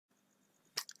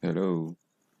Hello,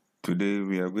 today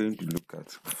we are going to look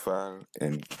at file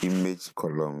and image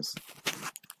columns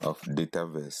of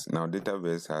Dataverse. Now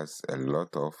Dataverse has a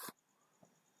lot of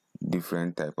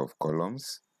different type of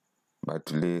columns, but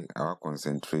today our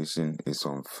concentration is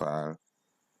on file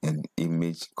and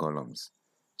image columns.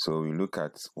 So we look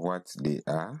at what they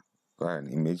are, file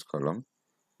and image column,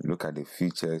 look at the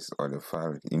features of the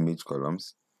file and image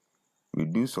columns. We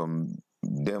do some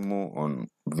demo on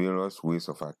various ways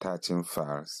of attaching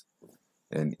files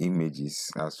and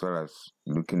images, as well as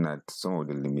looking at some of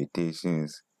the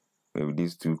limitations with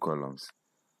these two columns.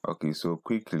 Okay, so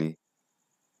quickly,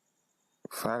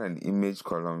 file and image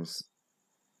columns,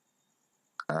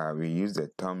 we use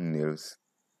the thumbnails,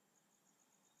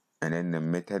 and then the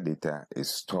metadata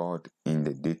is stored in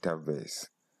the Dataverse.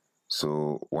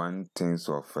 So one things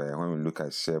of when we look at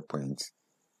SharePoint,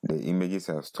 the images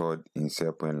are stored in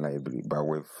SharePoint library, but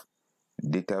with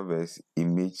Dataverse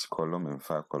image column and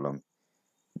file column,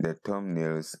 the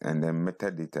thumbnails and the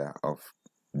metadata of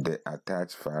the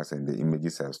attached files and the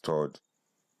images are stored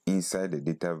inside the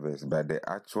Dataverse, but the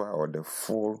actual or the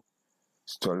full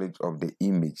storage of the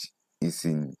image is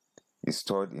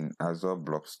stored in Azure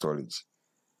Blob Storage.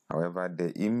 However,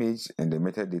 the image and the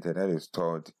metadata that is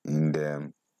stored in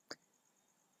the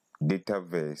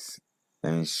Dataverse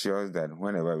ensures that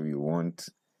whenever we want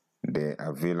the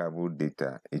available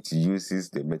data, it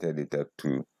uses the metadata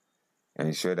to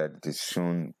ensure that it is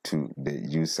shown to the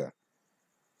user.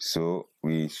 So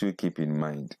we should keep in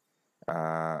mind,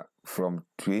 from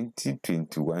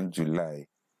 2021 July,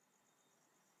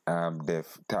 the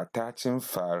attaching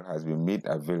file has been made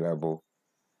available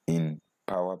in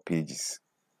Power Pages.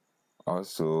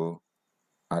 Also,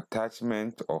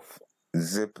 attachment of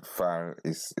zip file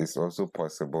is also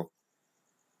possible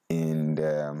in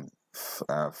the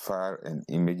file and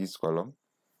images column.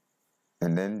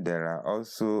 And then there are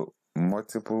also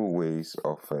multiple ways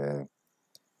of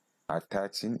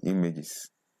attaching images,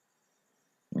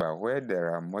 but where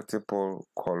there are multiple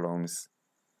columns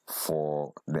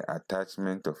for the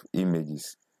attachment of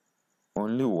images,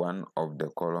 only one of the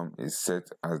column is set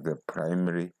as the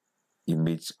primary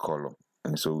image column,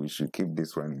 and so we should keep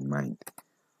this one in mind.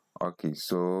 Okay,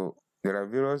 so there are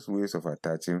various ways of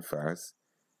attaching files,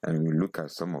 and we look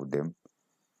at some of them.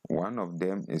 One of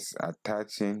them is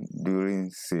attaching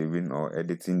during saving or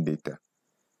editing data.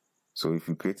 So if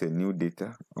you create a new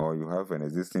data or you have an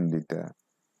existing data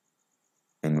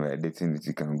and you're editing it,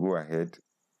 you can go ahead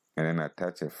and then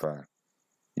attach a file.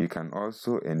 You can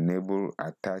also enable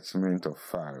attachment of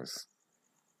files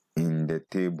in the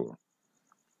table.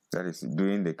 That is,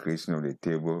 during the creation of the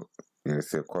table, there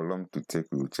is a column to take.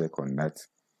 We'll check on that.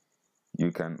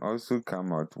 You can also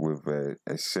come out with a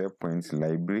SharePoint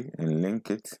library and link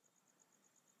it.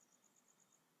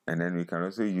 And then we can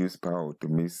also use Power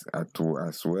Automate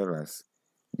as well as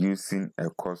using a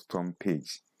custom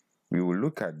page. We will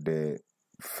look at the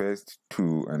first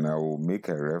two, and I will make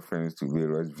a reference to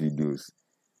various videos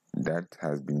that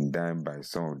has been done by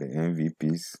some of the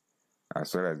MVPs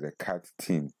as well as the CAT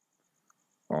team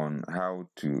on how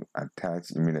to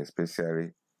attach email,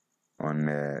 especially on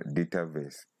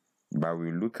Dataverse. But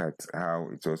we look at how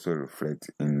it also reflects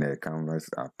in the Canvas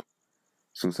app.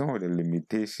 So some of the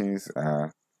limitations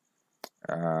are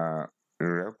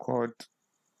record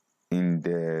in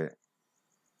the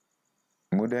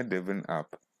model drrven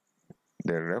app.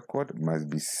 The record must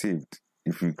be saved.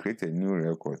 If you create a new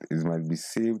record, it must be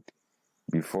saved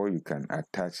before you can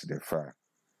attach the file.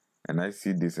 And I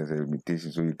see this as a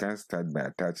limitation, so you can't start by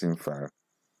attaching file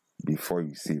before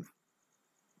you save.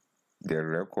 The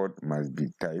record must be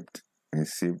typed and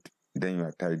saved, then you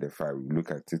attach the file. We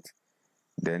look at it.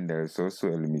 Then there is also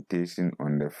a limitation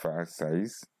on the file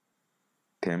size,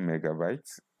 10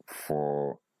 megabytes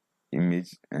for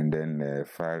image, and then the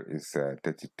file is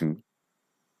 32.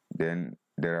 Then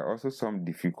there are also some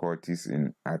difficulties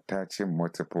in attaching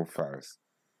multiple files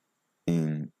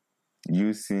in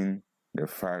using the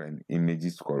file and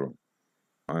images column.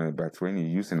 But when you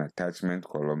use an attachment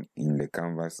column in the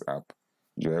Canvas app,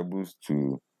 you're able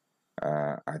to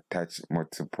attach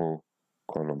multiple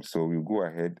columns. So we'll go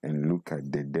ahead and look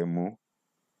at the demo.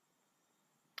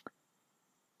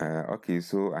 Okay,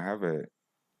 so I have a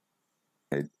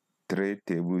 3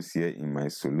 tables here in my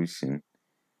solution.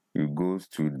 You go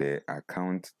to the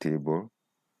account table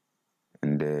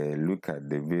and look at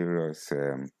the various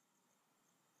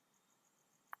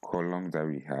columns that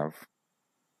we have.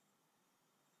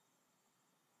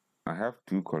 I have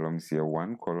 2 columns here,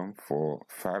 one column for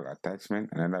file attachment,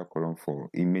 another column for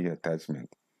image attachment.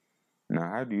 Now,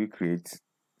 how do you create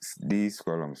these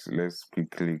columns? Let's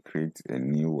quickly create a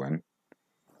new one.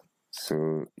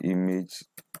 So image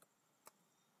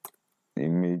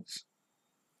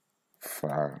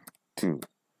file 2.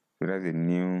 So that's a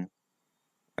new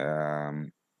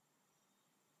column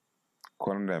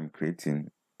that I'm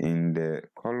creating. In the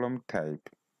column type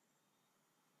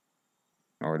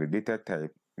or the data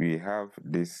type, we have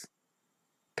this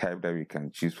type that we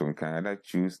can choose from. We can either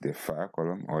choose the file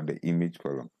column or the image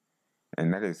column,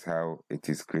 and that is how it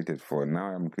is created. For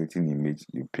now, I'm creating image.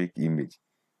 You pick image.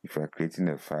 If you are creating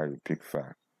a file, you pick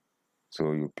file.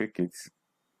 So you pick it.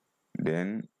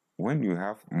 Then when you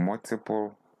have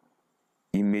multiple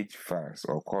image files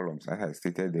or columns, as I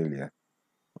stated earlier,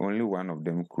 only one of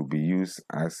them could be used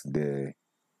as the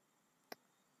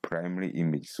primary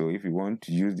image. So if you want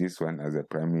to use this one as a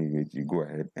primary image, you go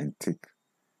ahead and tick.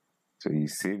 So you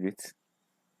save it,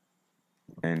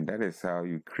 and that is how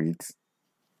you create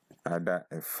either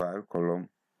a file column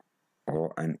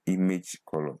or an image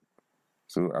column.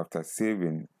 So after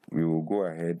saving, we will go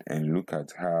ahead and look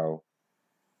at how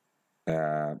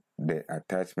the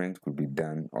attachment could be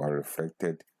done or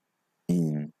reflected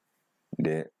in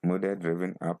the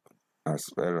model-driven app as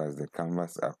well as the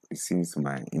Canvas app. It seems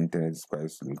my internet is quite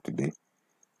slow today.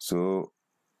 So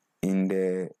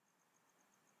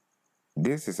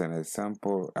this is an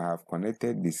example. I have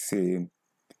connected the same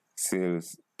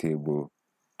sales table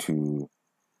to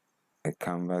a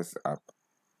Canvas app,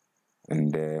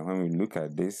 and when we look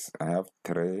at this, I have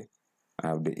three. I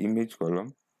have the image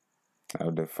column, I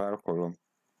have the file column,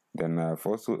 then I have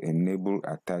also enabled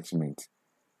attachment.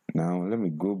 Now let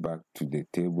me go back to the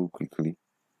table quickly,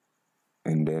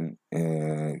 and then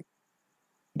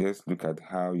just look at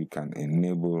how you can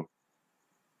enable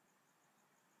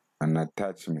an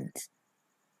attachment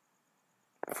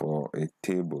for a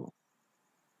table.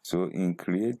 So in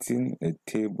creating a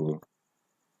table,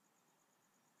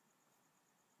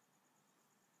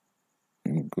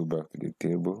 let me go back to the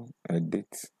table, edit.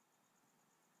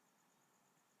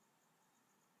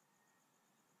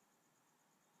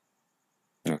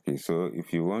 Okay, so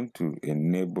if you want to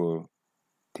enable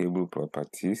table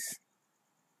properties,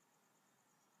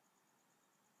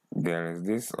 there is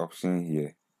this option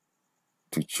here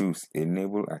to choose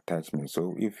enable attachment.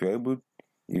 So if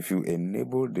you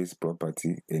enable this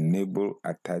property, enable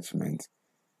attachment,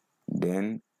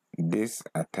 then this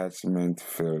attachment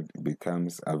field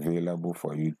becomes available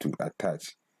for you to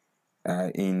attach.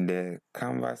 In the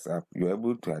Canvas app, you're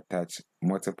able to attach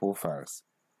multiple files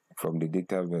from the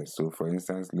Dataverse. So for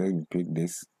instance, let me pick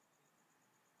this.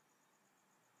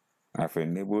 I've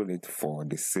enabled it for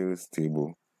the sales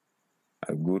table.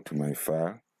 I go to my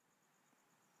file.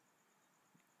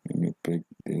 Let me pick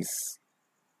this.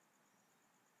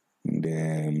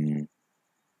 Then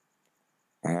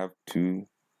I have two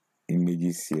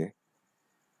images here.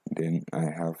 Then I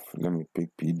have, let me pick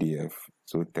PDF.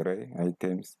 So 3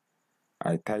 items.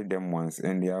 I type them once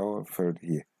and they are all filled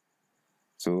here.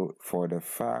 So for the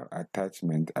file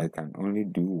attachment, I can only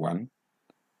do one.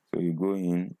 So you go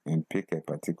in and pick a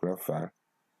particular file.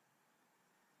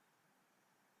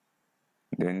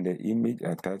 Then the image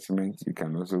attachment, you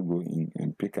can also go in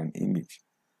and pick an image.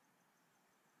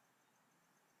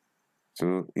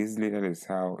 So easily, that is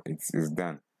how it is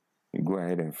done. You go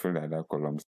ahead and fill the other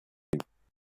columns.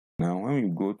 Now when you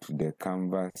go to the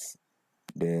Canvas,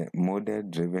 the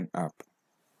model-driven app,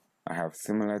 I have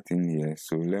similar thing here.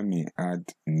 So let me add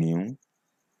new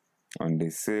on the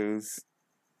sales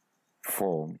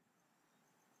form.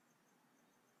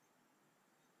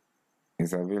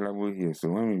 It's available here.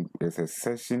 So there's a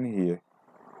section here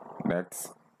that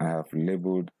I have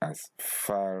labeled as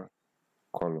file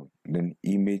column, then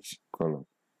image column.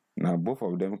 Now both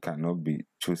of them cannot be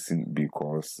chosen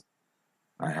because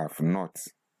I have not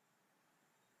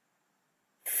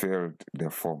filled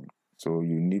the form. So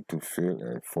you need to fill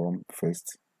a form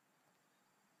first.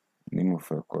 Name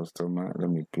of a customer, let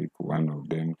me pick one of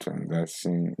them,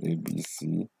 transaction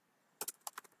ABC,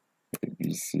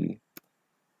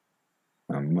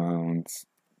 amount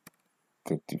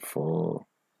 34,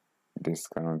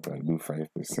 discount I do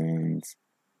 5%,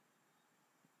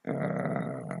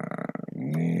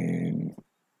 name.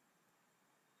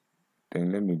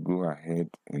 Then let me go ahead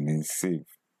and then save.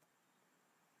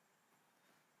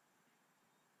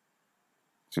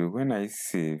 So when I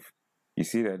save, you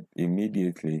see that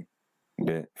immediately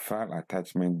the file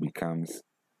attachment becomes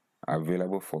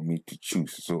available for me to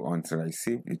choose. So until I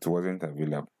saved, it wasn't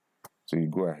available. So you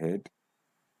go ahead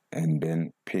and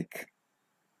then pick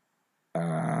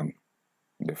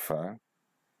the file.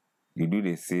 You do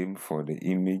the same for the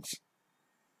image.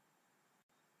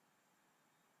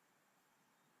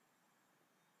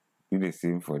 Do the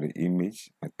same for the image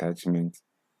attachment.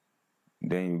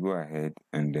 Then you go ahead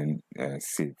and then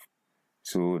save.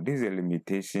 So this is a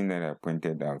limitation that I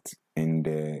pointed out in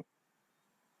the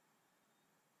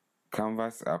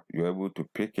Canvas app, you're able to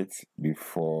pick it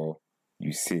before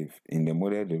you save. In the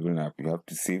model-driven app, you have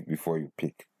to save before you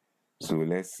pick. So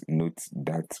let's note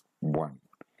that one.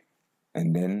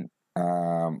 And then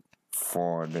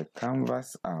for the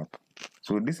Canvas app,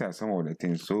 so these are some of the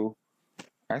things. So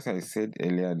as I said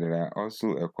earlier, there are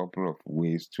also a couple of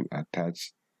ways to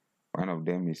attach. One of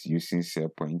them is using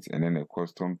SharePoint and then a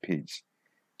custom page.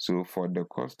 So for the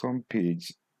custom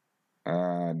page,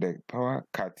 the Power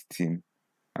Cut team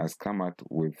has come out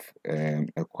with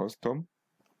a custom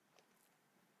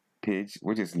page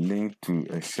which is linked to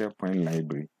a SharePoint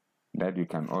library that you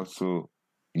can also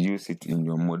use it in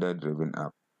your model-driven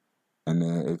app. And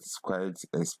it's quite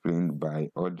explained by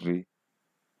Audrie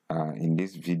in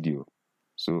this video.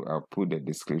 So I'll put the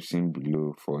description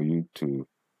below for you to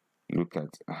look at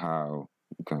how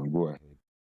you can go ahead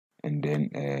and then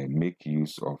make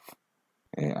use of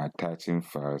attaching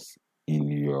files in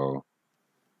your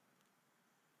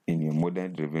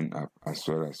model-driven app as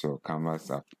well as your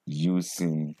Canvas app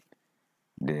using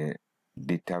the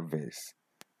Dataverse.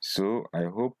 So I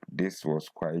hope this was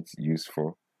quite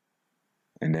useful,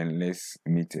 and then let's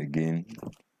meet again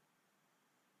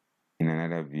in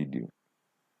another video.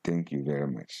 Thank you very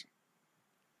much.